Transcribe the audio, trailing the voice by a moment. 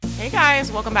Hey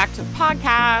guys, welcome back to the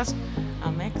podcast.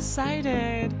 I'm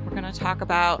excited. We're going to talk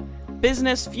about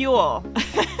business fuel.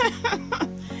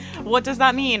 What does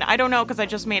that mean? I don't know because I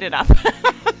just made it up.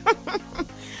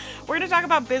 We're going to talk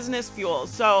about business fuel.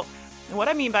 So what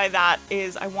I mean by that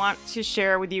is I want to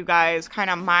share with you guys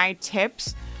kind of my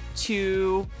tips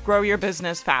to grow your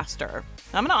business faster.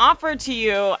 I'm going to offer to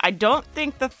you, I don't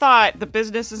think the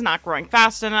business is not growing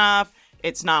fast enough,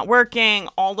 it's not working,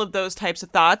 all of those types of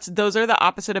thoughts, those are the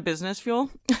opposite of business fuel.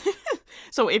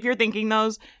 So if you're thinking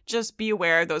those, just be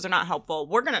aware those are not helpful.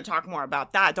 We're going to talk more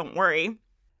about that, don't worry.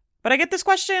 But I get this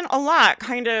question a lot,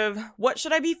 kind of, what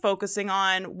should I be focusing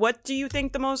on? What do you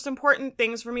think the most important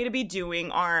things for me to be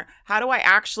doing are? How do I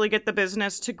actually get the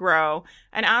business to grow?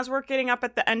 And as we're getting up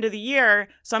at the end of the year,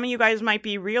 some of you guys might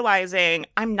be realizing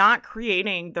I'm not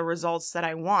creating the results that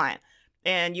I want.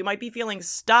 And you might be feeling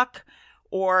stuck,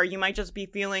 or you might just be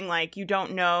feeling like you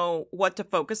don't know what to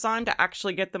focus on to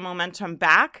actually get the momentum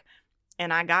back.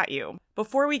 And I got you.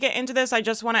 Before we get into this, I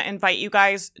just want to invite you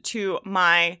guys to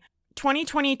my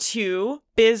 2022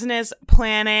 business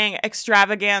planning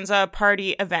extravaganza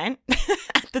party event.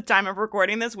 At the time of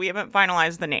recording this, we haven't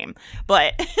finalized the name,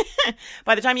 but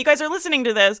by the time you guys are listening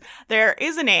to this, there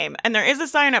is a name and there is a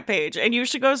sign up page and you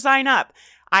should go sign up.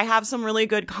 I have some really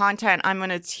good content I'm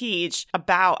going to teach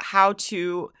about how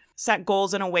to set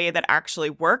goals in a way that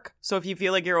actually work. So if you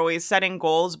feel like you're always setting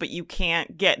goals, but you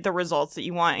can't get the results that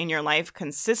you want in your life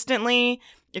consistently,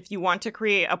 if you want to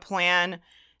create a plan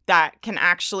that can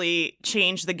actually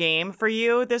change the game for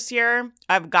you this year,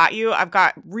 I've got you. I've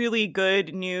got really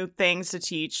good new things to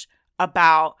teach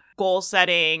about goal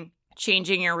setting,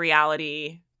 changing your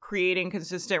reality, creating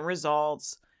consistent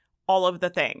results, all of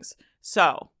the things.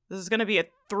 So this is going to be a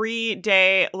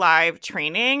 3-day live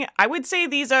training. I would say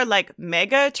these are like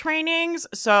mega trainings,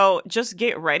 so just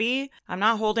get ready. I'm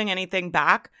not holding anything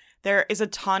back. There is a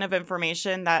ton of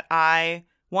information that I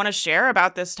want to share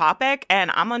about this topic,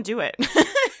 and I'm going to do it.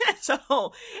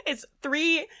 So it's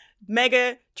 3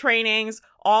 mega trainings,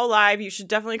 all live. You should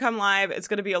definitely come live. It's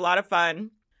going to be a lot of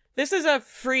fun. This is a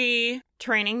free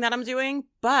training that I'm doing,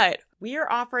 but we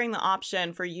are offering the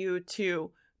option for you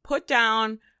to put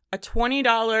down a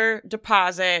 $20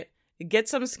 deposit, get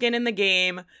some skin in the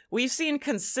game. We've seen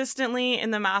consistently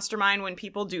in the mastermind when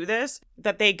people do this,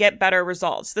 that they get better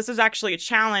results. This is actually a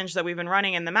challenge that we've been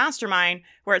running in the mastermind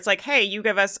where it's like, hey, you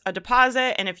give us a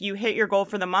deposit and if you hit your goal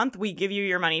for the month, we give you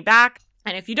your money back.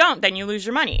 And if you don't, then you lose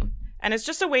your money. And it's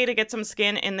just a way to get some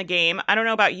skin in the game. I don't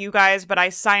know about you guys, but I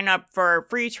sign up for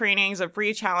free trainings and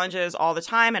free challenges all the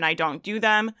time and I don't do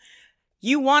them.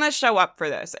 You want to show up for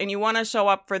this and you want to show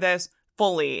up for this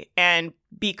fully. And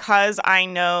because I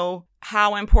know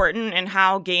how important and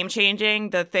how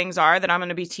game-changing the things are that I'm going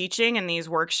to be teaching in these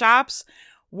workshops,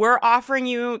 we're offering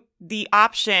you the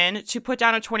option to put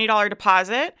down a $20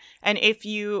 deposit. And if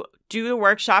you do the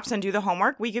workshops and do the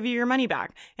homework, we give you your money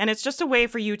back. And it's just a way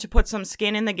for you to put some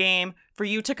skin in the game, for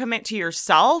you to commit to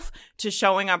yourself, to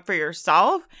showing up for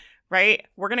yourself, right?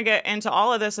 We're going to get into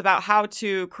all of this about how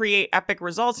to create epic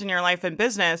results in your life and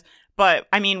business. But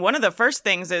I mean, one of the first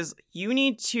things is you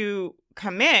need to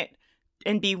commit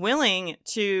and be willing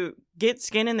to get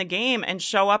skin in the game and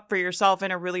show up for yourself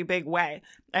in a really big way.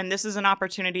 And this is an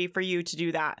opportunity for you to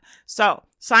do that. So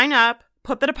sign up,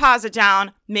 put the deposit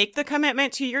down, make the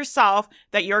commitment to yourself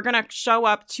that you're going to show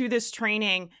up to this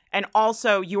training and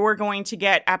also you're going to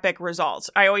get epic results.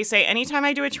 I always say anytime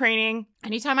I do a training,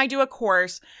 anytime I do a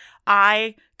course,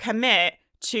 I commit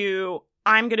to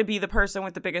I'm going to be the person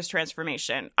with the biggest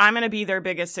transformation. I'm going to be their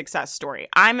biggest success story.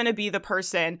 I'm going to be the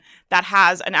person that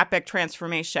has an epic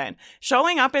transformation.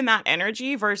 Showing up in that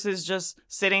energy versus just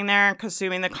sitting there and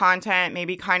consuming the content,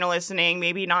 maybe kind of listening,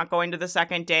 maybe not going to the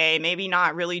second day, maybe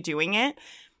not really doing it,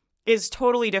 is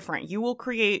totally different. You will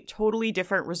create totally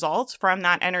different results from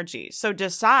that energy. So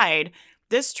decide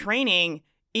this training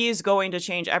is going to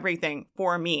change everything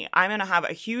for me. I'm going to have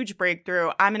a huge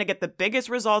breakthrough. I'm going to get the biggest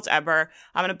results ever.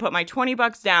 I'm going to put my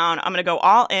 $20 down. I'm going to go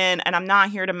all in and I'm not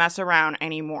here to mess around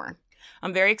anymore.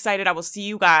 I'm very excited. I will see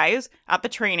you guys at the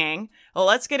training. Well,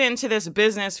 let's get into this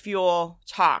business fuel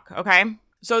talk, okay?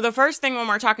 So the first thing when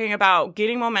we're talking about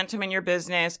getting momentum in your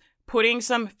business, putting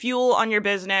some fuel on your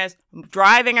business,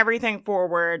 driving everything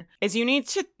forward, is you need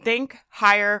to think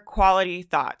higher quality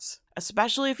thoughts,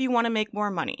 especially if you want to make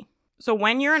more money. So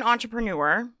when you're an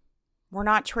entrepreneur, we're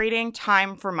not trading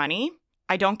time for money.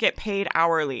 I don't get paid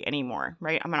hourly anymore,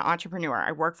 right? I'm an entrepreneur.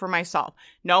 I work for myself.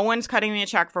 No one's cutting me a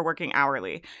check for working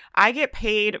hourly. I get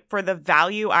paid for the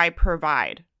value I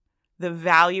provide, the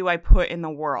value I put in the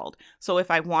world. So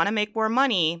if I want to make more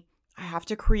money, I have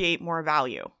to create more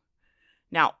value.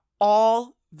 Now,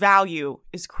 all value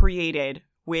is created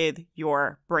with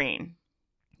your brain.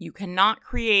 You cannot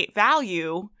create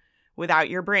value without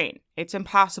your brain. It's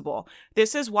impossible.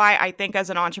 This is why I think as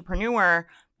an entrepreneur,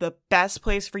 the best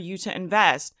place for you to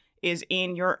invest is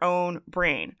in your own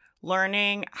brain.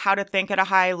 Learning how to think at a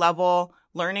high level,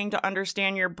 learning to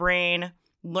understand your brain,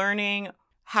 learning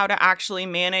how to actually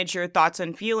manage your thoughts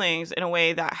and feelings in a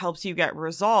way that helps you get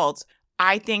results,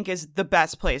 I think is the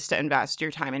best place to invest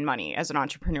your time and money as an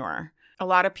entrepreneur. A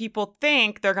lot of people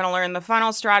think they're going to learn the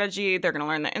funnel strategy, they're going to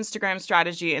learn the Instagram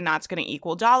strategy, and that's going to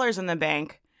equal dollars in the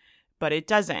bank. But it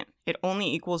doesn't. It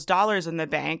only equals dollars in the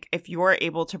bank if you're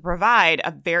able to provide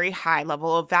a very high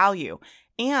level of value.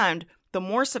 And the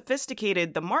more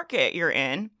sophisticated the market you're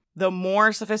in, the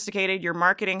more sophisticated your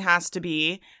marketing has to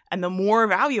be, and the more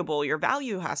valuable your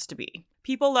value has to be.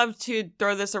 People love to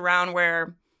throw this around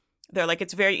where they're like,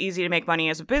 it's very easy to make money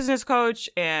as a business coach,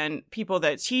 and people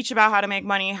that teach about how to make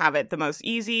money have it the most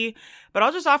easy. But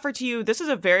I'll just offer to you, this is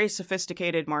a very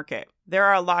sophisticated market. There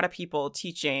are a lot of people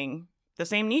teaching the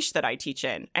same niche that I teach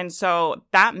in. And so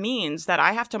that means that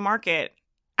I have to market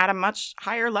at a much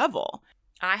higher level.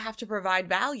 I have to provide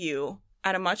value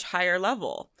at a much higher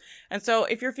level. And so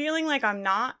if you're feeling like I'm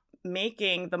not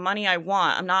making the money I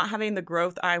want, I'm not having the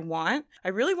growth I want, I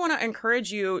really want to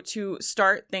encourage you to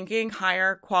start thinking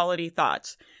higher quality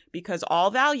thoughts, because all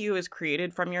value is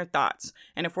created from your thoughts.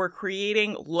 And if we're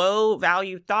creating low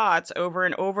value thoughts over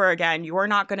and over again, you're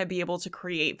not going to be able to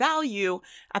create value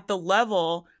at the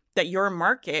level that your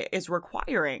market is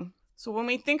requiring. So when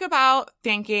we think about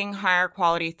thinking higher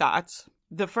quality thoughts,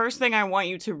 the first thing I want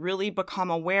you to really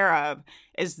become aware of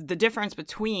is the difference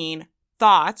between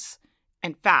thoughts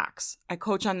and facts. I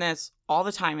coach on this all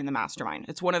the time in the mastermind.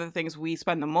 It's one of the things we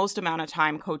spend the most amount of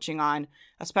time coaching on,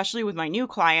 especially with my new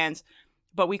clients,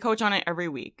 but we coach on it every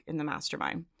week in the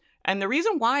mastermind. And the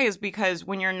reason why is because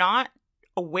when you're not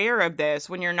aware of this,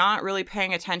 when you're not really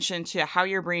paying attention to how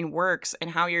your brain works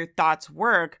and how your thoughts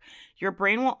work, your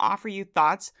brain will offer you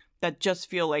thoughts that just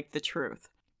feel like the truth.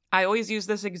 I always use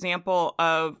this example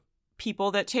of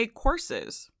people that take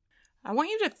courses. I want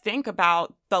you to think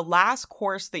about the last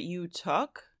course that you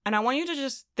took, and I want you to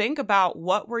just think about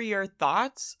what were your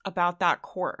thoughts about that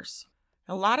course.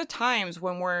 A lot of times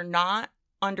when we're not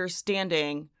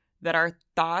understanding that our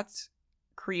thoughts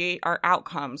create our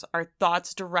outcomes, our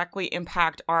thoughts directly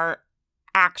impact our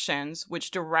actions, which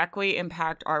directly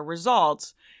impact our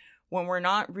results. When we're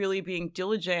not really being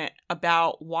diligent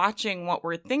about watching what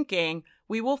we're thinking,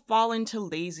 we will fall into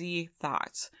lazy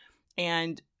thoughts.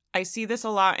 And I see this a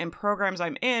lot in programs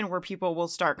I'm in where people will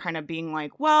start kind of being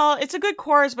like, well, it's a good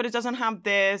course, but it doesn't have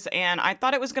this. And I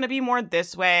thought it was going to be more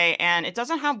this way. And it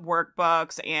doesn't have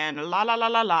workbooks and la, la, la,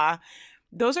 la, la.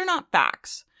 Those are not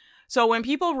facts. So when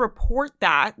people report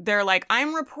that, they're like,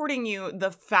 I'm reporting you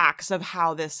the facts of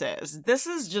how this is. This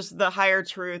is just the higher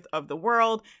truth of the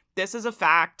world. This is a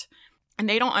fact. And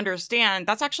they don't understand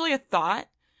that's actually a thought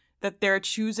that they're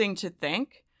choosing to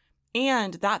think.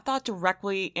 And that thought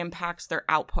directly impacts their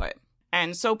output.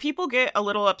 And so people get a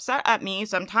little upset at me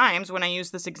sometimes when I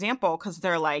use this example because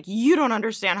they're like, you don't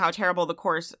understand how terrible the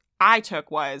course I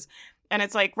took was. And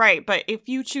it's like, right, but if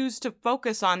you choose to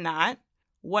focus on that,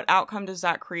 what outcome does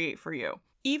that create for you?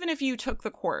 Even if you took the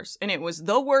course and it was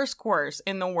the worst course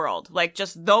in the world, like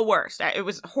just the worst, it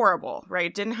was horrible, right?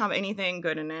 It didn't have anything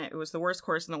good in it. It was the worst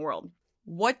course in the world.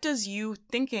 What does you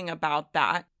thinking about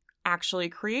that actually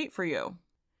create for you?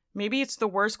 Maybe it's the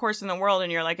worst course in the world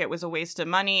and you're like, it was a waste of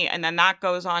money. And then that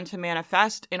goes on to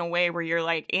manifest in a way where you're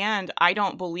like, and I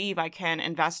don't believe I can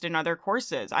invest in other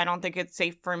courses. I don't think it's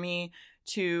safe for me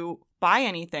to buy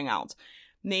anything else.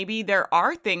 Maybe there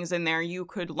are things in there you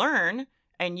could learn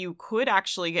and you could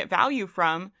actually get value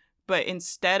from, but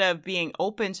instead of being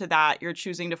open to that, you're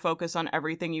choosing to focus on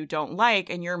everything you don't like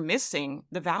and you're missing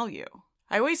the value.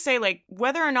 I always say, like,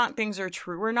 whether or not things are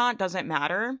true or not doesn't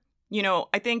matter. You know,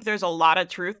 I think there's a lot of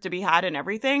truth to be had in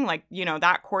everything. Like, you know,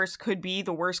 that course could be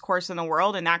the worst course in the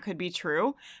world and that could be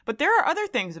true. But there are other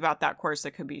things about that course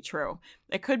that could be true.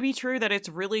 It could be true that it's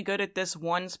really good at this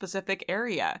one specific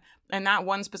area. And that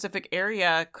one specific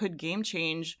area could game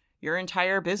change your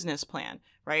entire business plan,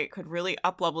 right? It could really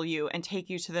up-level you and take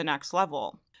you to the next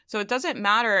level. So it doesn't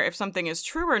matter if something is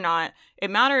true or not. It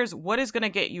matters what is going to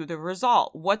get you the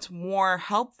result. What's more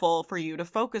helpful for you to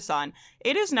focus on?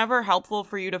 It is never helpful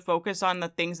for you to focus on the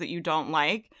things that you don't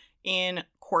like in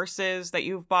courses that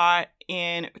you've bought,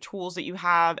 in tools that you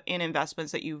have, in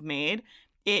investments that you've made.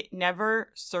 It never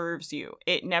serves you.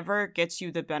 It never gets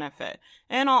you the benefit.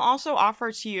 And I'll also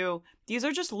offer to you, these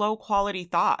are just low quality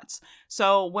thoughts.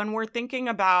 So when we're thinking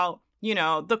about, you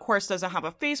know, the course doesn't have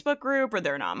a Facebook group, or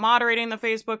they're not moderating the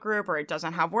Facebook group, or it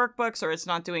doesn't have workbooks, or it's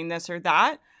not doing this or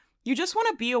that, You just want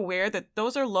to be aware that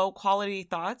those are low quality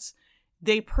thoughts.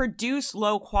 They produce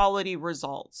low quality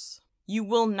results. You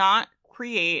will not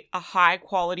create a high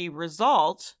quality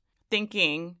result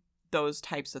thinking those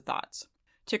types of thoughts.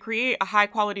 To create a high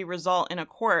quality result in a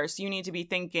course, you need to be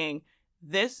thinking,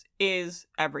 this is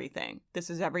everything. This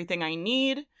is everything I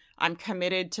need. I'm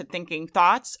committed to thinking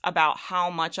thoughts about how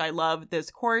much I love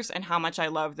this course and how much I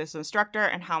love this instructor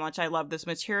and how much I love this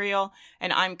material.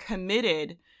 And I'm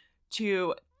committed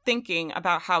to thinking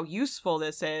about how useful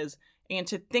this is and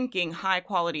to thinking high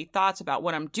quality thoughts about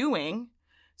what I'm doing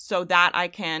so that I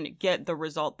can get the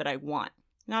result that I want.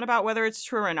 Not about whether it's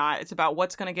true or not. It's about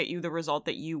what's going to get you the result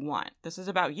that you want. This is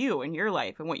about you and your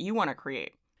life and what you want to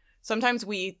create. Sometimes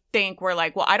we think we're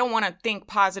like, well, I don't want to think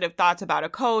positive thoughts about a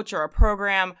coach or a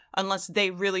program unless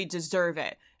they really deserve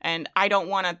it. And I don't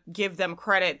want to give them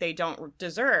credit they don't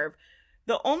deserve.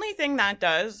 The only thing that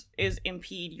does is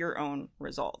impede your own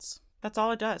results. That's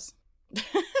all it does.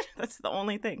 That's the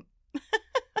only thing.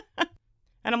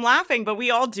 And I'm laughing, but we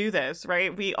all do this,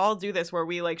 right? We all do this where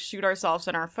we like shoot ourselves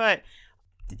in our foot,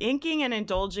 thinking and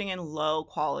indulging in low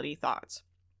quality thoughts.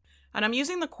 And I'm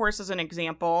using the course as an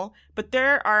example, but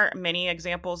there are many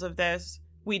examples of this.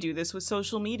 We do this with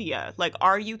social media. Like,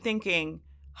 are you thinking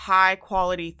high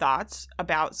quality thoughts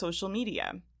about social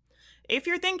media? If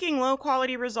you're thinking low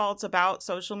quality results about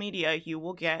social media, you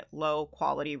will get low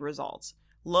quality results.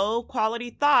 Low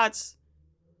quality thoughts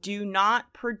do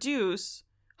not produce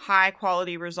high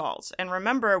quality results. And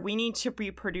remember, we need to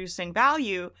be producing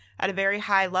value at a very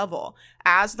high level.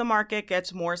 As the market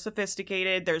gets more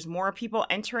sophisticated, there's more people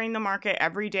entering the market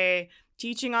every day,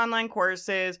 teaching online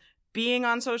courses, being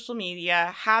on social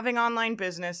media, having online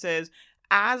businesses.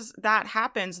 As that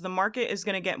happens, the market is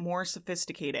going to get more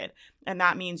sophisticated. And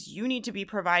that means you need to be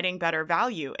providing better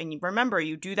value. And remember,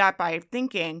 you do that by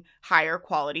thinking higher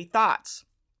quality thoughts.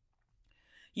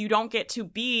 You don't get to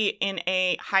be in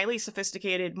a highly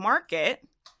sophisticated market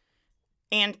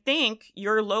and think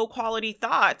your low quality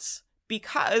thoughts,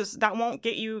 because that won't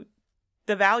get you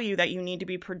the value that you need to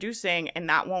be producing, and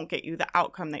that won't get you the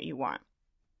outcome that you want.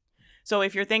 So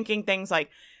if you're thinking things like,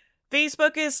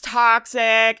 Facebook is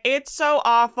toxic, it's so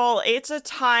awful, it's a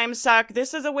time suck,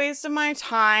 this is a waste of my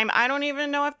time, I don't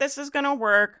even know if this is going to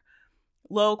work.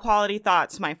 Low quality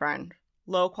thoughts, my friend.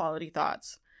 Low quality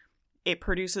thoughts. It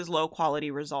produces low quality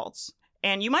results.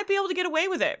 And you might be able to get away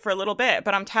with it for a little bit,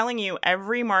 but I'm telling you,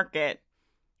 every market,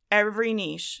 every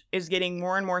niche is getting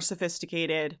more and more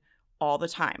sophisticated all the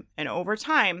time. And over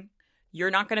time,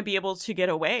 you're not going to be able to get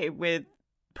away with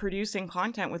producing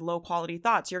content with low quality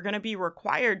thoughts. You're going to be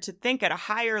required to think at a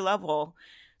higher level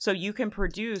so you can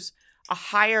produce a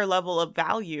higher level of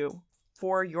value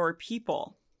for your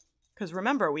people. Because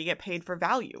remember, we get paid for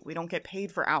value. We don't get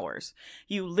paid for hours.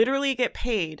 You literally get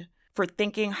paid for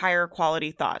thinking higher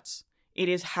quality thoughts. It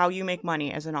is how you make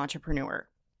money as an entrepreneur.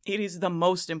 It is the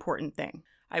most important thing.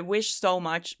 I wish so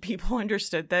much people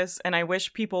understood this, and I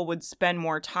wish people would spend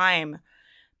more time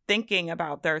thinking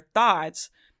about their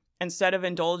thoughts instead of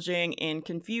indulging in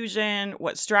confusion.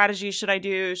 What strategy should I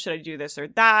do? Should I do this or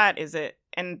that?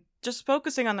 And just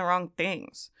focusing on the wrong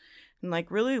things. And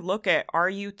like really look at, are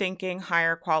you thinking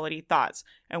higher quality thoughts?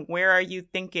 And where are you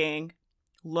thinking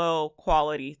low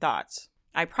quality thoughts?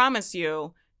 I promise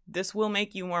you, this will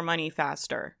make you more money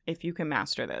faster if you can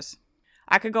master this.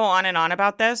 I could go on and on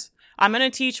about this. I'm going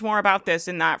to teach more about this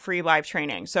in that free live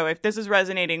training. So if this is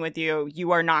resonating with you,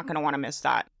 you are not going to want to miss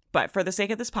that. But for the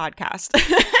sake of this podcast,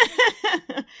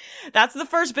 that's the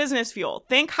first business fuel.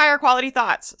 Think higher quality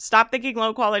thoughts. Stop thinking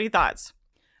low quality thoughts.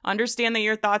 Understand that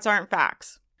your thoughts aren't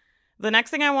facts. The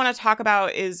next thing I want to talk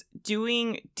about is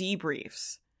doing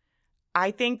debriefs.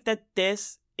 I think that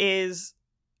this is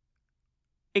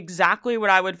exactly what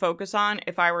I would focus on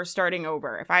if I were starting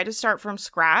over. If I had to start from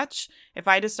scratch, if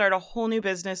I had to start a whole new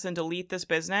business and delete this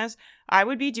business, I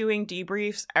would be doing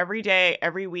debriefs every day,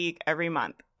 every week, every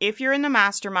month. If you're in the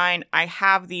mastermind, I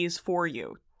have these for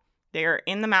you. They're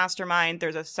in the mastermind.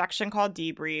 There's a section called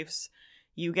debriefs.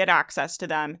 You get access to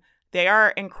them. They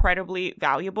are incredibly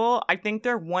valuable. I think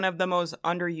they're one of the most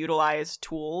underutilized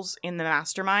tools in the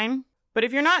mastermind. But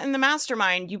if you're not in the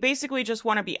mastermind, you basically just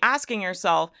want to be asking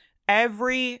yourself,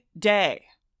 every day,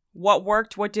 what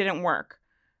worked, what didn't work?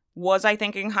 Was I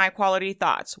thinking high quality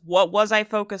thoughts? What was I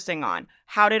focusing on?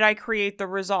 How did I create the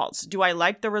results? Do I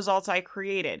like the results I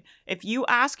created? If you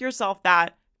ask yourself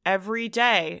that every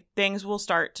day, things will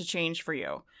start to change for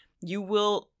you. You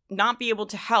will not be able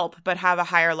to help but have a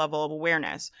higher level of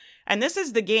awareness. And this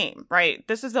is the game, right?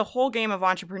 This is the whole game of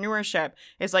entrepreneurship.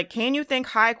 It's like, can you think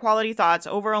high quality thoughts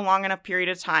over a long enough period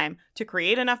of time to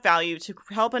create enough value to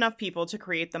help enough people to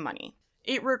create the money?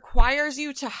 It requires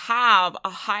you to have a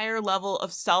higher level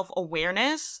of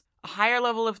self-awareness, a higher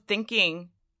level of thinking,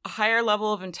 a higher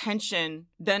level of intention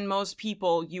than most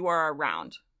people you are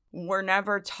around. We're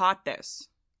never taught this.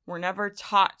 We're never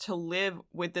taught to live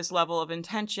with this level of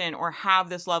intention or have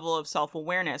this level of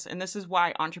self-awareness. And this is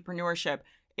why entrepreneurship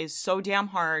is so damn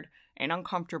hard and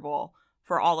uncomfortable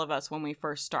for all of us when we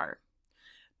first start.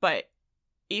 But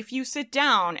if you sit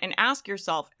down and ask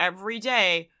yourself every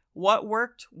day, what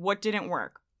worked, what didn't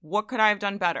work? What could I have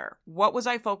done better? What was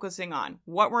I focusing on?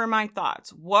 What were my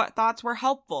thoughts? What thoughts were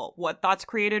helpful? What thoughts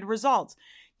created results?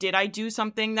 Did I do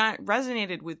something that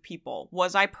resonated with people?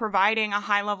 Was I providing a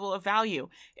high level of value?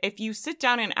 If you sit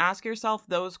down and ask yourself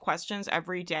those questions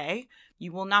every day,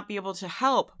 you will not be able to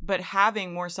help but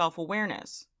having more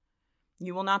self-awareness.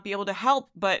 You will not be able to help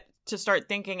but to start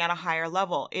thinking at a higher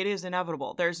level. It is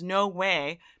inevitable. There's no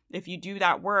way if you do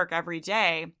that work every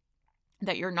day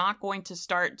that you're not going to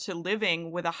start to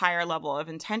living with a higher level of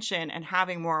intention and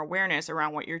having more awareness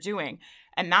around what you're doing.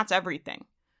 And that's everything.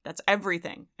 That's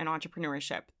everything in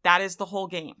entrepreneurship. That is the whole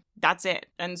game. That's it.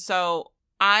 And so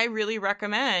I really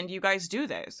recommend you guys do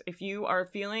this. If you are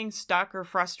feeling stuck or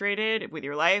frustrated with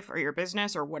your life or your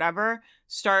business or whatever,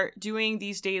 start doing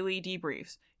these daily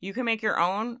debriefs. You can make your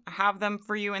own, have them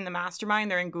for you in the mastermind.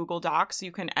 They're in Google Docs.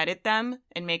 You can edit them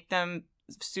and make them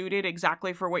suited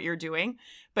exactly for what you're doing.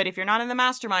 But if you're not in the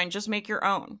mastermind, just make your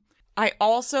own. I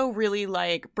also really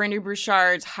like Brendon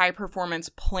Burchard's High Performance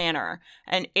Planner,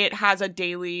 and it has a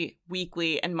daily,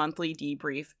 weekly, and monthly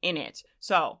debrief in it.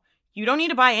 So you don't need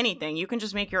to buy anything. You can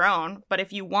just make your own. But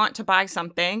if you want to buy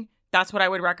something, that's what I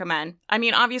would recommend. I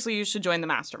mean, obviously, you should join the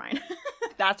mastermind.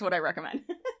 That's what I recommend.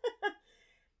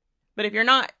 But if you're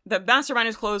not, the mastermind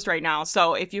is closed right now.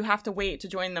 So if you have to wait to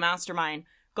join the mastermind,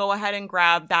 go ahead and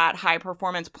grab that High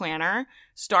Performance Planner.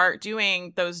 Start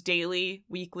doing those daily,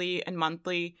 weekly, and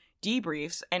monthly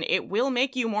debriefs, and it will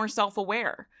make you more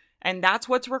self-aware. And that's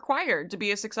what's required to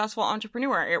be a successful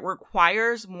entrepreneur. It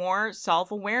requires more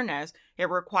self-awareness. It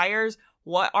requires,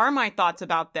 what are my thoughts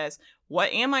about this?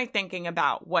 What am I thinking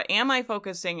about? What am I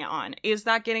focusing on? Is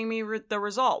that getting me the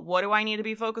result? What do I need to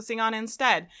be focusing on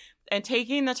instead? And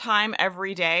taking the time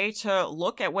every day to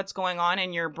look at what's going on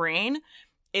in your brain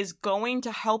is going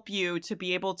to help you to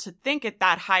be able to think at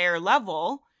that higher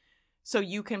level so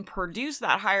you can produce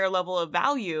that higher level of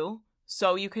value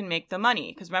so you can make the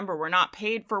money. Because remember, we're not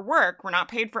paid for work. We're not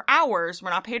paid for hours. We're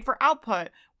not paid for output.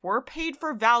 We're paid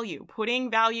for value,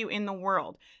 putting value in the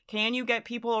world. Can you get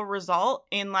people a result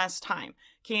in less time?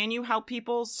 Can you help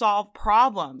people solve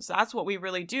problems? That's what we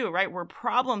really do, right? We're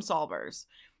problem solvers.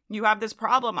 You have this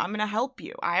problem. I'm going to help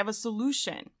you. I have a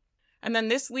solution. And then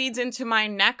this leads into my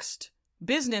next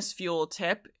business fuel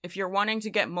tip. If you're wanting to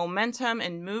get momentum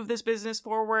and move this business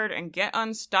forward and get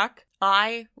unstuck,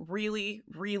 I really,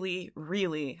 really,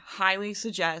 really highly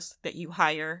suggest that you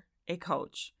hire a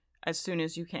coach as soon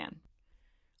as you can.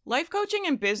 Life coaching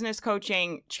and business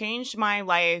coaching changed my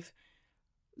life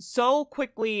so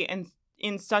quickly and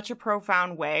in such a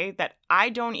profound way that I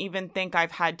don't even think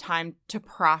I've had time to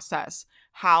process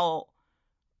how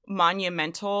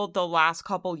monumental the last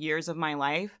couple years of my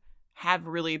life have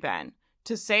really been.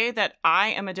 To say that I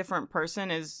am a different person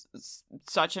is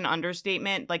such an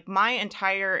understatement. Like, my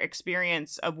entire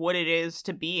experience of what it is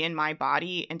to be in my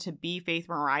body and to be Faith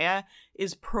Mariah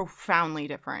is profoundly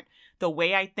different. The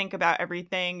way I think about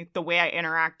everything, the way I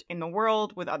interact in the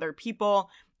world with other people,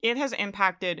 it has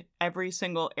impacted every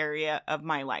single area of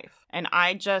my life. And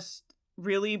I just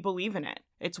really believe in it.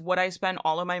 It's what I spend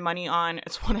all of my money on.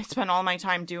 It's what I spend all my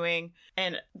time doing.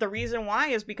 And the reason why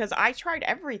is because I tried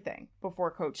everything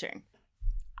before coaching.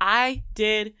 I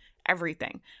did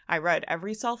everything. I read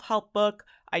every self-help book.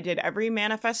 I did every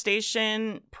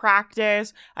manifestation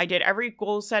practice. I did every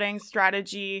goal-setting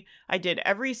strategy. I did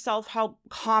every self-help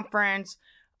conference.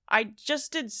 I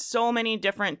just did so many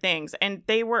different things, and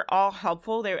they were all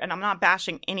helpful. And I'm not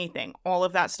bashing anything. All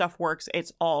of that stuff works.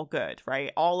 It's all good,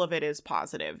 right? All of it is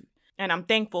positive, and I'm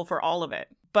thankful for all of it.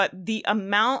 But the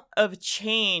amount of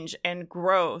change and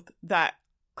growth that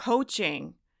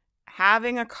coaching,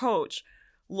 having a coach,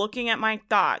 looking at my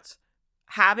thoughts,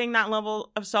 having that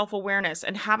level of self-awareness,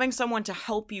 and having someone to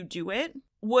help you do it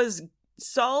was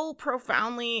so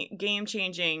profoundly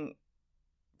game-changing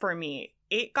for me.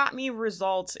 It got me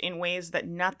results in ways that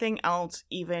nothing else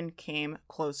even came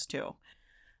close to.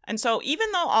 And so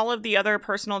even though all of the other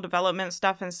personal development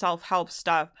stuff and self-help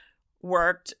stuff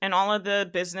worked, and all of the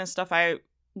business stuff I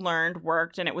learned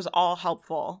worked, and it was all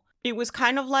helpful, it was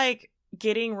kind of like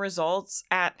getting results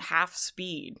at half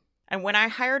speed. And when I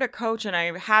hired a coach and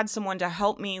I had someone to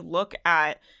help me look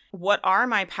at what are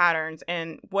my patterns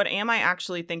and what am I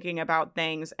actually thinking about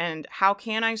things, and how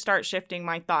can I start shifting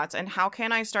my thoughts, and how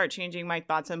can I start changing my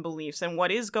thoughts and beliefs, and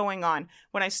what is going on.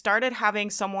 When I started having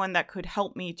someone that could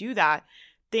help me do that,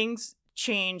 things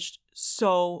changed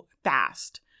so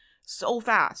fast, so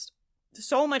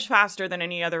much faster than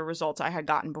any other results I had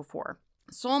gotten before.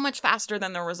 So much faster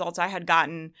than the results I had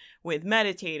gotten with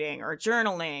meditating or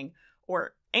journaling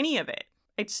or any of it.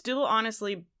 It still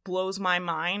honestly blows my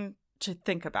mind to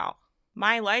think about.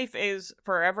 My life is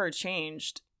forever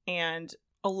changed, and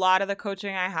a lot of the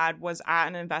coaching I had was at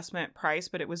an investment price,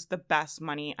 but it was the best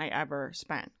money I ever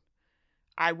spent.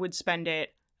 I would spend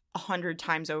it 100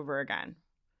 times over again.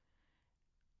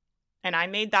 And I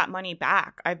made that money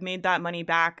back. I've made that money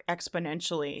back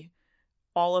exponentially.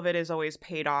 All of it is always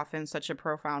paid off in such a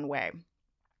profound way.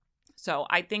 So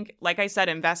I think, like I said,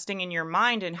 investing in your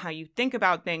mind and how you think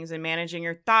about things and managing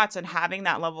your thoughts and having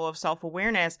that level of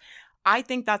self-awareness, I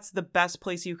think that's the best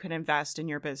place you can invest in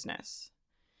your business.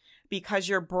 Because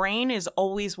your brain is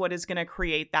always what is going to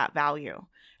create that value.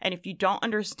 And if you don't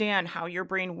understand how your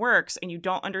brain works, and you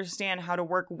don't understand how to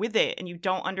work with it, and you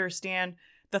don't understand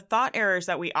the thought errors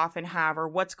that we often have or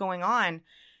what's going on,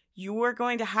 you are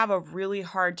going to have a really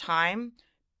hard time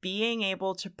being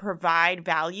able to provide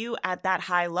value at that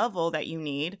high level that you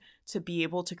need to be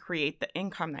able to create the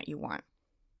income that you want.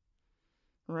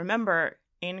 Remember,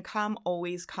 income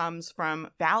always comes from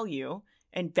value,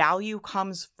 and value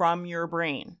comes from your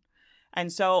brain.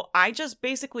 And so I just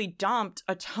basically dumped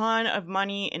a ton of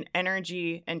money and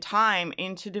energy and time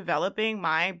into developing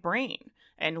my brain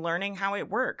and learning how it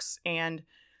works and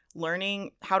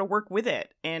learning how to work with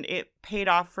it. And it paid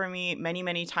off for me many,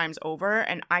 many times over.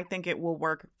 And I think it will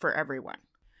work for everyone.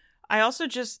 I also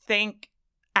just think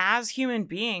as human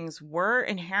beings, we're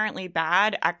inherently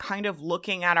bad at kind of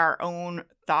looking at our own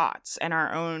thoughts and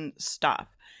our own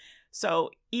stuff.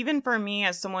 So even for me,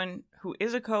 as someone who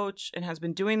is a coach and has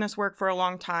been doing this work for a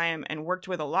long time and worked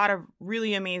with a lot of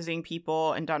really amazing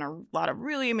people and done a lot of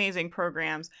really amazing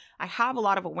programs, I have a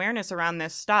lot of awareness around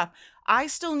this stuff. I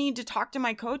still need to talk to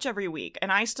my coach every week,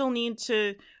 and I still need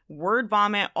to word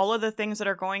vomit all of the things that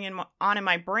are going on in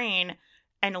my brain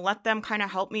and let them kind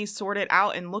of help me sort it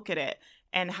out and look at it.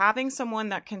 And having someone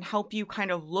that can help you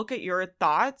kind of look at your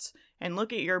thoughts and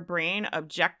look at your brain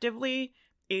objectively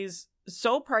is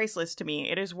so priceless to me.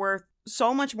 It is worth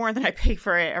so much more than I pay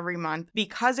for it every month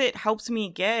because it helps me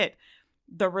get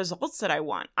the results that I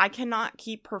want. I cannot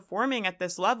keep performing at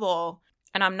this level,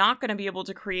 and I'm not going to be able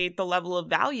to create the level of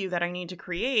value that I need to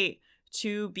create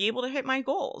to be able to hit my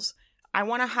goals. I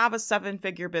want to have a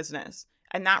 7-figure business,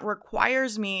 and that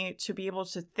requires me to be able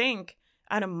to think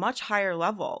at a much higher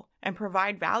level and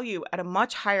provide value at a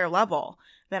much higher level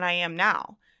than I am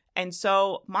now. And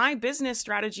so my business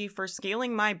strategy for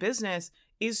scaling my business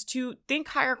is to think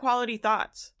higher quality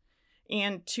thoughts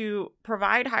and to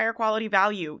provide higher quality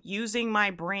value using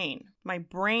my brain. My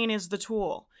brain is the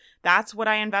tool. That's what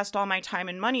I invest all my time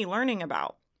and money learning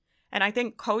about. And I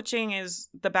think coaching is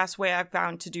the best way I've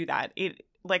found to do that. It,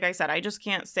 like I said, I just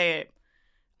can't say it.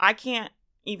 I can't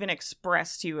even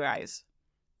express to you guys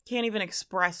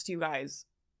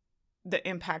the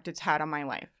impact it's had on my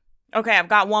life. Okay, I've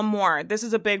got one more. This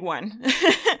is a big one.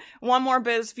 One more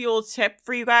BizFuel tip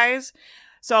for you guys.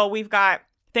 So we've got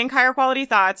think higher quality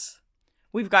thoughts.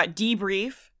 We've got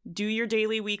debrief. Do your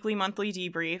daily, weekly, monthly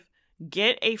debrief.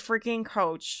 Get a freaking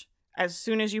coach as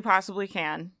soon as you possibly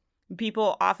can.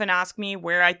 People often ask me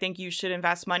where I think you should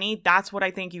invest money. That's what I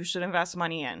think you should invest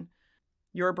money in.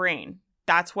 Your brain.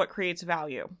 That's what creates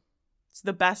value. It's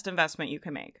the best investment you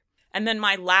can make. And then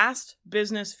my last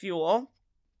BizFuel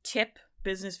tip,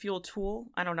 BizFuel tool.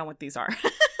 I don't know what these are.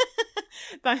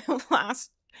 my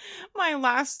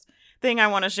last thing I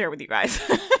want to share with you guys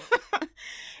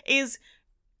is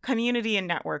community and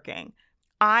networking.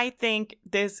 I think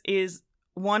this is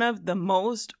one of the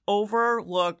most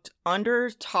overlooked,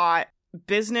 undertaught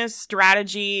business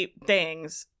strategy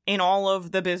things in all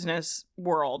of the business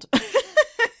world.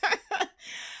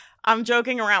 I'm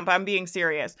joking around, but I'm being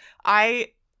serious.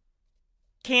 I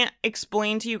can't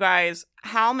explain to you guys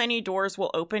how many doors will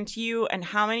open to you and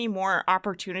how many more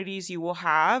opportunities you will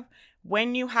have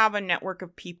when you have a network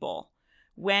of people.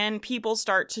 When people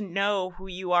start to know who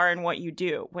you are and what you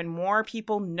do, when more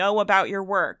people know about your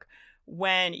work,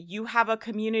 when you have a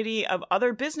community of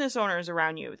other business owners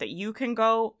around you that you can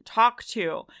go talk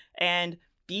to and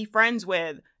be friends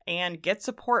with and get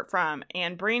support from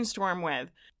and brainstorm with,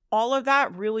 all of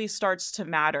that really starts to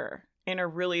matter in a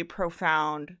really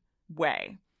profound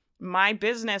way. My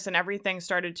business and everything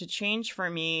started to change for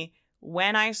me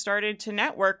when I started to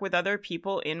network with other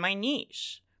people in my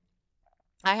niche.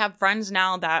 I have friends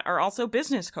now that are also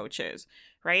business coaches,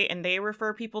 right? And they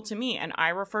refer people to me and I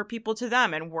refer people to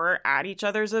them, and we're at each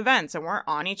other's events and we're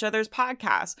on each other's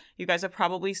podcasts. You guys have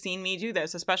probably seen me do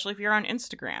this, especially if you're on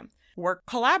Instagram. We're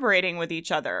collaborating with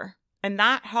each other, and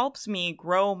that helps me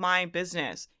grow my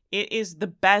business. It is the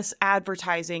best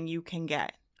advertising you can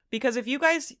get. Because if you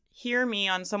guys hear me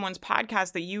on someone's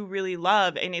podcast that you really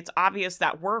love, and it's obvious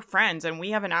that we're friends and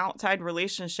we have an outside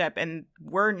relationship and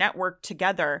we're networked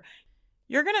together,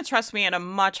 you're going to trust me at a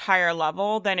much higher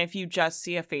level than if you just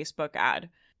see a Facebook ad.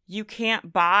 You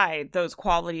can't buy those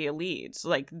quality leads.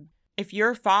 Like, if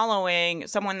you're following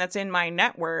someone that's in my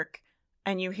network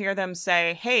and you hear them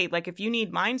say, hey, like if you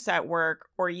need mindset work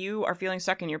or you are feeling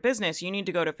stuck in your business, you need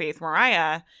to go to Faith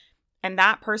Mariah, and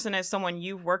that person is someone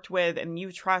you've worked with and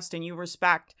you trust and you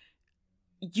respect,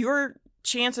 your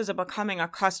chances of becoming a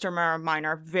customer of mine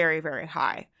are very, very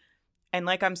high. And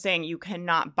like I'm saying, you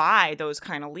cannot buy those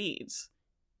kind of leads.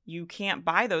 You can't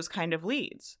buy those kind of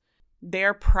leads.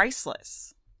 They're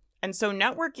priceless. And so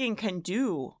networking can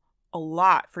do a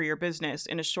lot for your business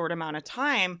in a short amount of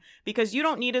time because you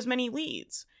don't need as many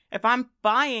leads. If I'm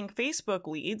buying Facebook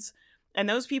leads and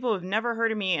those people have never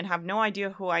heard of me and have no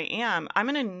idea who I am, I'm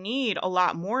going to need a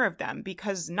lot more of them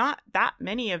because not that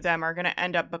many of them are going to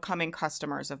end up becoming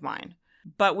customers of mine.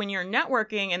 But when you're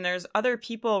networking and there's other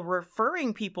people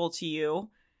referring people to you,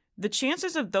 the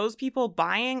chances of those people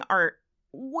buying are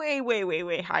way, way, way,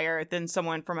 way higher than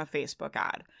someone from a Facebook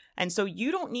ad. And so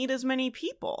you don't need as many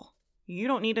people. You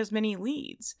don't need as many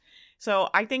leads. So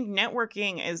I think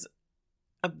networking is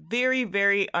a very,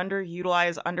 very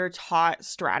underutilized, undertaught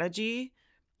strategy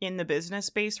in the business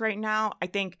space right now. I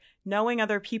think knowing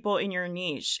other people in your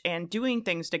niche and doing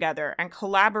things together and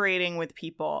collaborating with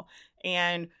people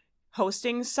and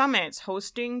hosting summits,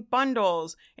 hosting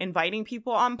bundles, inviting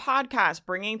people on podcasts,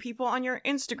 bringing people on your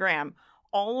Instagram,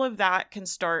 all of that can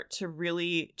start to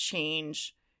really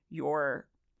change your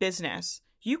business.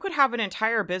 You could have an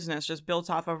entire business just built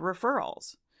off of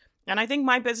referrals. And I think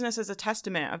my business is a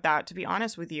testament of that, to be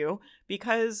honest with you,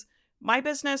 because my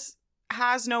business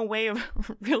has no way of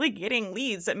really getting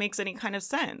leads that makes any kind of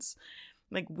sense.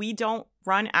 Like, we don't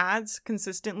run ads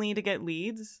consistently to get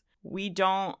leads. We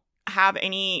don't have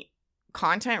any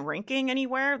content ranking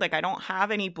anywhere. Like, I don't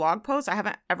have any blog posts. I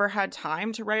haven't ever had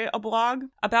time to write a blog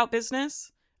about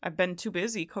business. I've been too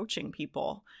busy coaching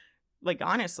people. Like,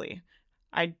 honestly,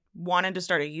 I wanted to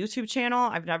start a YouTube channel.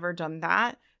 I've never done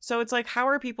that. So it's like, how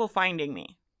are people finding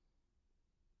me?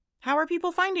 How are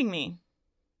people finding me?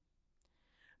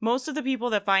 Most of the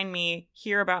people that find me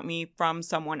hear about me from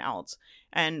someone else.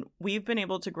 And we've been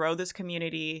able to grow this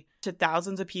community to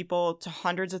thousands of people, to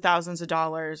hundreds of thousands of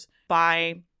dollars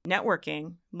by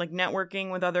networking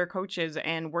with other coaches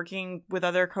and working with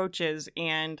other coaches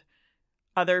and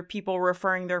other people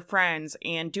referring their friends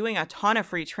and doing a ton of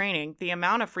free training. The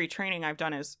amount of free training I've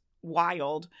done is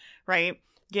wild, right?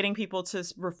 Getting people to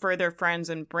refer their friends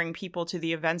and bring people to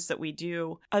the events that we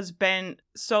do has been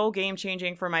so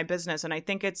game-changing for my business. And I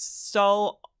think it's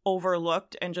so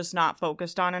overlooked and just not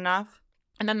focused on enough.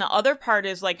 And then the other part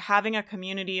is like having a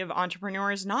community of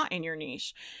entrepreneurs not in your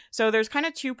niche. So there's kind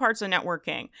of two parts of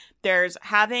networking. There's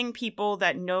having people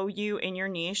that know you in your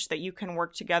niche that you can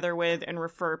work together with and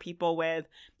refer people with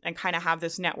and kind of have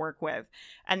this network with.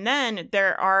 And then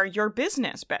there are your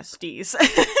business besties.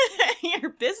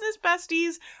 Your business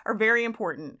besties are very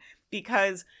important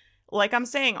because, like I'm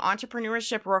saying,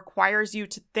 entrepreneurship requires you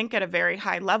to think at a very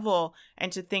high level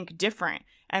and to think different.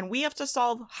 And we have to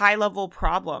solve high-level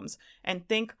problems and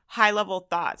think high-level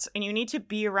thoughts. And you need to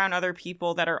be around other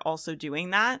people that are also doing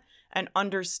that and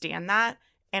understand that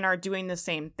and are doing the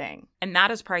same thing. And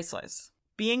that is priceless.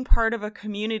 Being part of a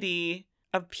community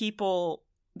of people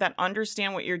that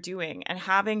understand what you're doing and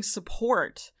having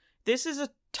support. This is a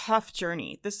tough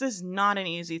journey. This is not an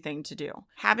easy thing to do.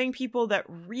 Having people that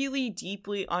really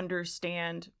deeply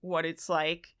understand what it's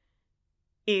like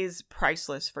is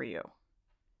priceless for you.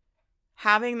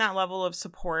 Having that level of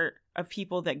support of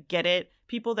people that get it,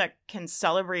 people that can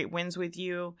celebrate wins with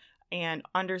you and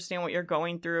understand what you're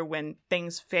going through when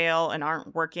things fail and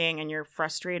aren't working and you're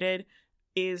frustrated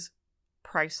is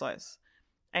priceless.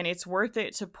 And it's worth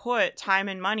it to put time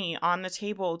and money on the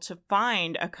table to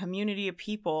find a community of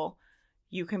people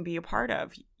you can be a part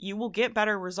of. You will get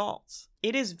better results.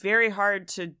 It is very hard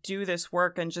to do this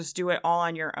work and just do it all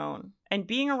on your own. And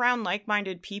being around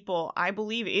like-minded people, I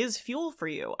believe, is fuel for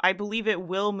you. I believe it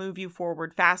will move you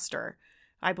forward faster.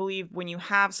 I believe when you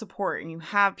have support and you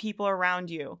have people around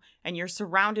you and you're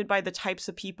surrounded by the types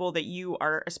of people that you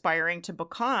are aspiring to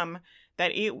become,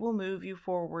 that it will move you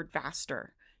forward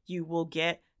faster. You will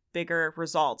get bigger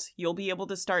results. You'll be able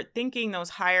to start thinking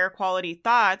those higher quality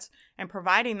thoughts and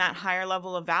providing that higher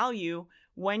level of value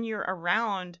when you're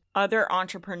around other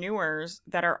entrepreneurs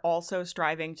that are also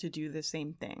striving to do the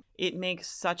same thing. It makes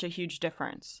such a huge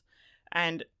difference.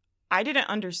 And I didn't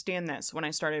understand this when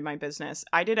I started my business.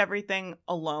 I did everything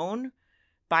alone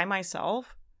by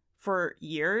myself for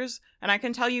years. And I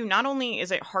can tell you, not only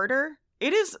is it harder,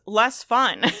 it is less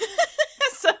fun.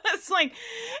 So it's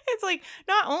like,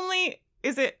 not only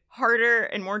is it harder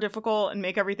and more difficult and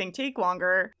make everything take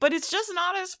longer, but it's just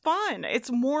not as fun.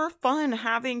 It's more fun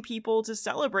having people to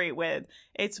celebrate with.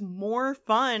 It's more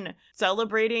fun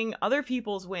celebrating other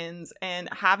people's wins and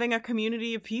having a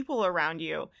community of people around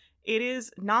you. It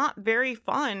is not very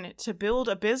fun to build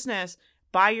a business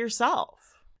by yourself.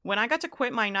 When I got to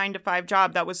quit my 9-to-5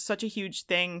 job, that was such a huge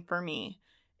thing for me.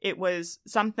 It was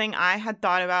something I had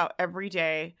thought about every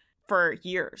day for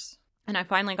years. And I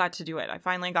finally got to do it. I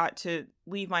finally got to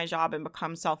leave my job and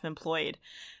become self-employed.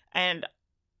 And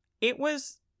it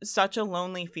was such a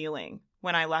lonely feeling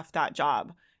when I left that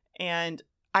job. And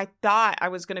I thought I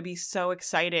was going to be so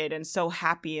excited and so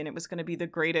happy and it was going to be the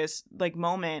greatest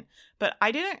moment. But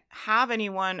I didn't have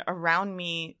anyone around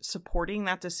me supporting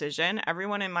that decision.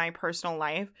 Everyone in my personal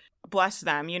life, bless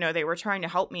them, they were trying to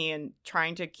help me and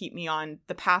trying to keep me on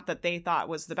the path that they thought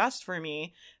was the best for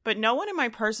me. But no one in my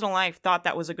personal life thought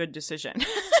that was a good decision.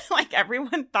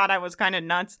 Everyone thought I was kind of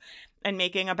nuts and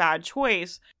making a bad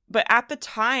choice. But at the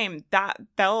time, that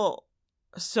felt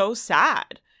so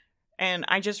sad. And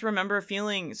I just remember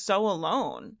feeling so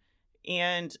alone.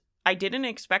 And I didn't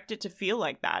expect it to feel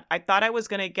like that. I thought I was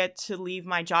going to get to leave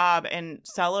my job and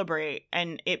celebrate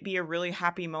and it be a really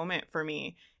happy moment for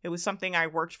me. It was something I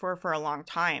worked for a long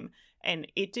time. And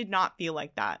it did not feel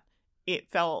like that.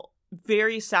 It felt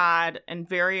very sad and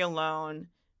very alone.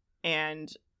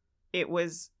 And it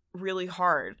was really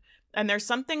hard. And there's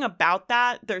something about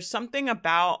that. There's something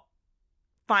about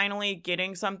finally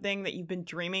getting something that you've been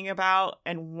dreaming about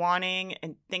and wanting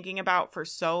and thinking about for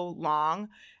so long,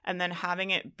 and then having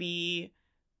it be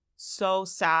so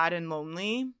sad and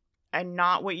lonely and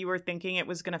not what you were thinking it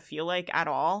was going to feel like at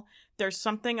all. There's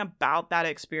something about that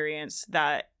experience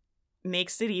that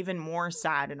makes it even more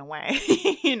sad in a way.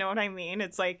 You know what I mean?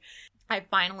 It's like, I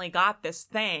finally got this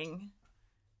thing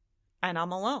and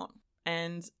I'm alone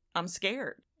and I'm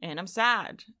scared. And I'm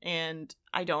sad, and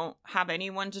I don't have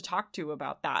anyone to talk to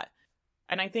about that.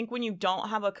 And I think when you don't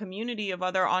have a community of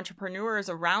other entrepreneurs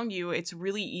around you, it's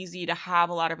really easy to have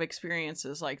a lot of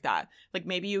experiences like that.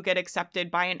 Maybe you get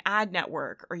accepted by an ad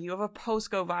network, or you have a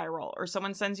post go viral, or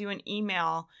someone sends you an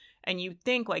email, and you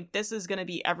think this is going to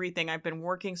be everything. I've been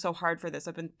working so hard for this.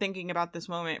 I've been thinking about this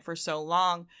moment for so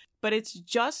long. But it's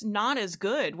just not as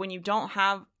good when you don't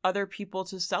have other people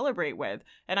to celebrate with.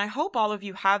 And I hope all of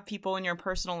you have people in your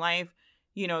personal life,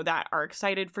 that are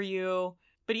excited for you.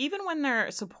 But even when they're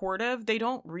supportive, they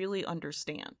don't really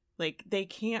understand. They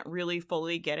can't really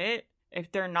fully get it.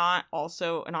 If they're not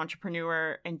also an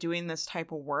entrepreneur and doing this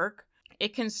type of work,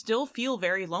 it can still feel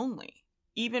very lonely.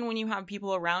 Even when you have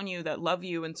people around you that love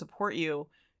you and support you,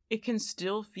 it can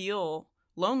still feel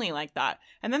lonely like that.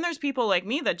 And then there's people like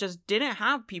me that just didn't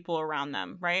have people around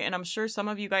them, right? And I'm sure some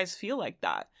of you guys feel like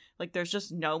that. There's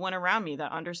just no one around me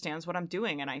that understands what I'm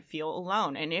doing and I feel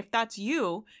alone. And if that's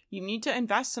you, you need to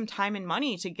invest some time and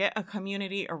money to get a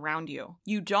community around you.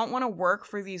 You don't want to work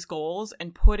for these goals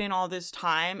and put in all this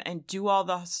time and do all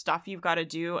the stuff you've got to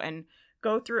do and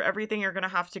go through everything you're going to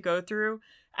have to go through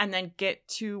and then get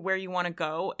to where you want to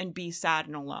go and be sad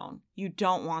and alone. You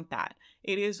don't want that.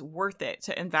 It is worth it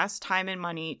to invest time and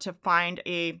money to find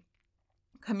a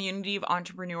community of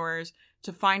entrepreneurs,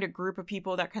 to find a group of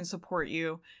people that can support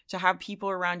you, to have people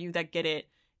around you that get it.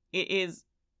 It is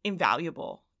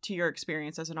invaluable to your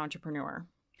experience as an entrepreneur.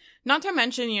 Not to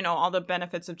mention, all the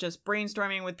benefits of just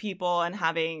brainstorming with people and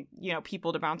having,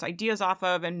 people to bounce ideas off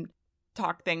of and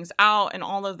talk things out, and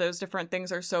all of those different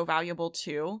things are so valuable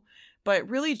too. But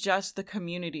really just the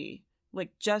community,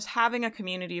 just having a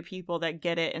community of people that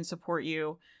get it and support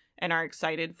you and are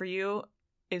excited for you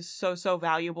is so, so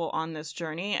valuable on this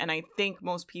journey. And I think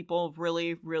most people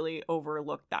really, really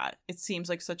overlook that. It seems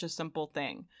like such a simple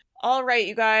thing. All right,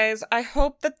 you guys, I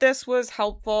hope that this was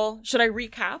helpful. Should I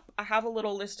recap? I have a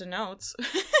little list of notes.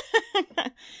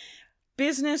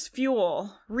 Business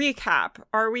fuel, recap.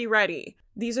 Are we ready?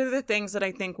 These are the things that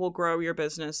I think will grow your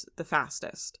business the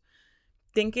fastest.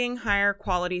 Thinking higher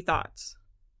quality thoughts.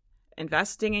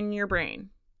 Investing in your brain.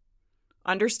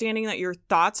 Understanding that your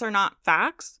thoughts are not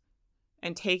facts.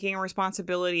 And taking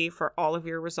responsibility for all of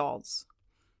your results.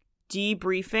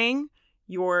 Debriefing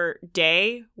your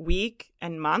day, week,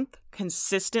 and month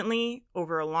consistently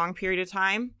over a long period of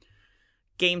time.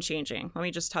 Game changing. Let me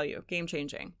just tell you, game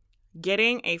changing.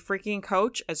 Getting a freaking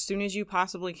coach as soon as you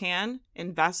possibly can.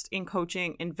 Invest in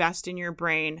coaching, invest in your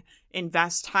brain,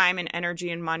 invest time and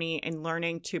energy and money in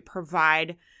learning to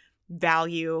provide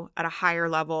value at a higher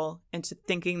level into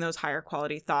thinking those higher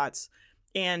quality thoughts,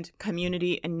 and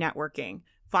community and networking,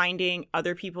 finding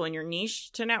other people in your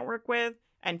niche to network with,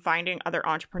 and finding other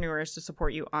entrepreneurs to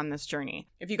support you on this journey.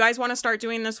 If you guys want to start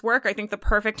doing this work, I think the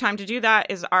perfect time to do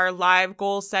that is our live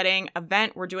goal setting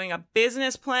event. We're doing a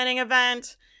business planning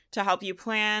event to help you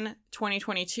plan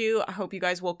 2022. I hope you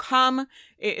guys will come.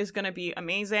 It is going to be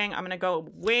amazing. I'm going to go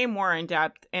way more in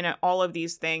depth in all of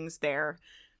these things there.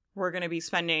 We're going to be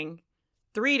spending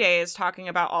 3 days talking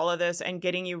about all of this and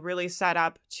getting you really set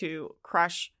up to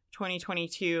crush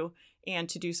 2022 and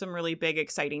to do some really big,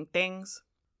 exciting things.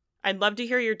 I'd love to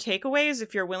hear your takeaways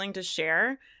if you're willing to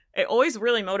share. It always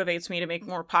really motivates me to make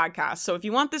more podcasts. So if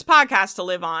you want this podcast to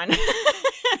live on,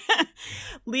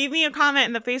 leave me a comment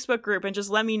in the Facebook group and just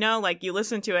let me know like you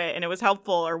listened to it and it was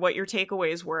helpful or what your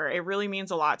takeaways were. It really means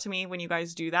a lot to me when you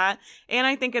guys do that. And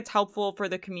I think it's helpful for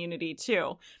the community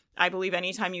too. I believe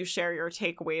anytime you share your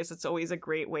takeaways, it's always a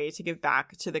great way to give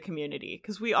back to the community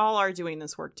because we all are doing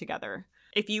this work together.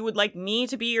 If you would like me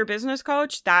to be your business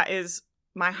coach, that is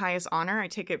my highest honor. I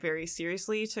take it very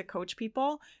seriously to coach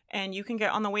people, and you can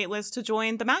get on the wait list to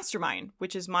join the Mastermind,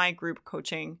 which is my group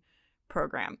coaching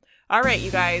program. All right, you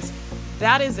guys,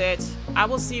 that is it. I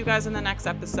will see you guys in the next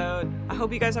episode. I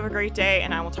hope you guys have a great day,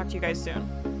 and I will talk to you guys soon.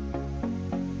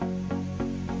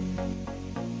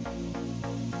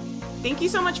 Thank you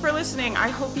so much for listening. I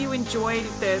hope you enjoyed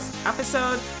this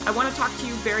episode. I want to talk to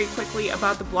you very quickly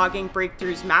about the Blogging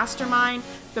Breakthroughs Mastermind.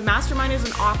 The Mastermind is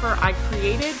an offer I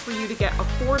created for you to get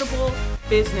affordable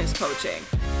business coaching.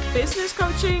 Business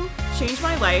coaching changed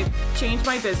my life, changed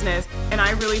my business, and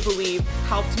I really believe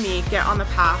helped me get on the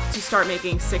path to start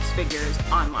making 6 figures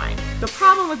online. The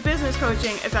problem with business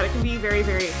coaching is that it can be very,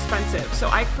 very expensive. So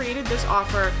I created this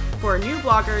offer for new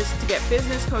bloggers to get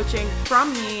business coaching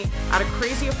from me at a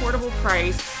crazy affordable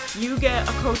price. You get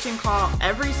a coaching call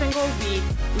every single week.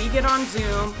 We get on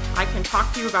Zoom. I can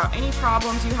talk to you about any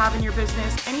problems you have in your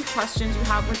business, any questions you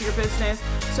have with your business.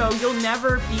 So you'll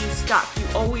never be stuck. You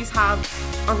always have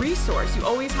a resource. You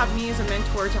always have me as a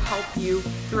mentor to help you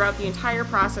throughout the entire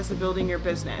process of building your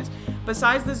business.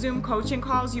 Besides the Zoom coaching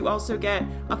calls, you also get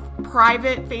a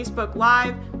private Facebook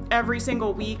Live every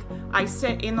single week. I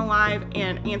sit in the live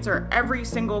and answer every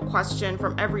single question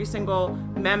from every single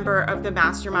member of the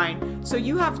mastermind. So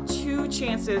you have 2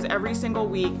 chances every single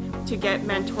week to get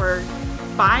mentored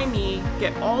by me,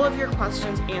 get all of your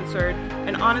questions answered,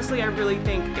 and honestly, I really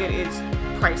think it is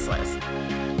priceless.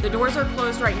 The doors are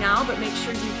closed right now, but make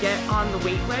sure you get on the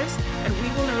wait list and we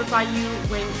will notify you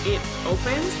when it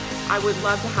opens. I would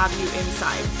love to have you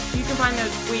inside. You can find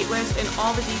the wait list and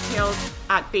all the details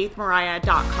at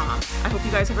faithmariah.com. I hope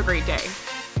you guys have a great day.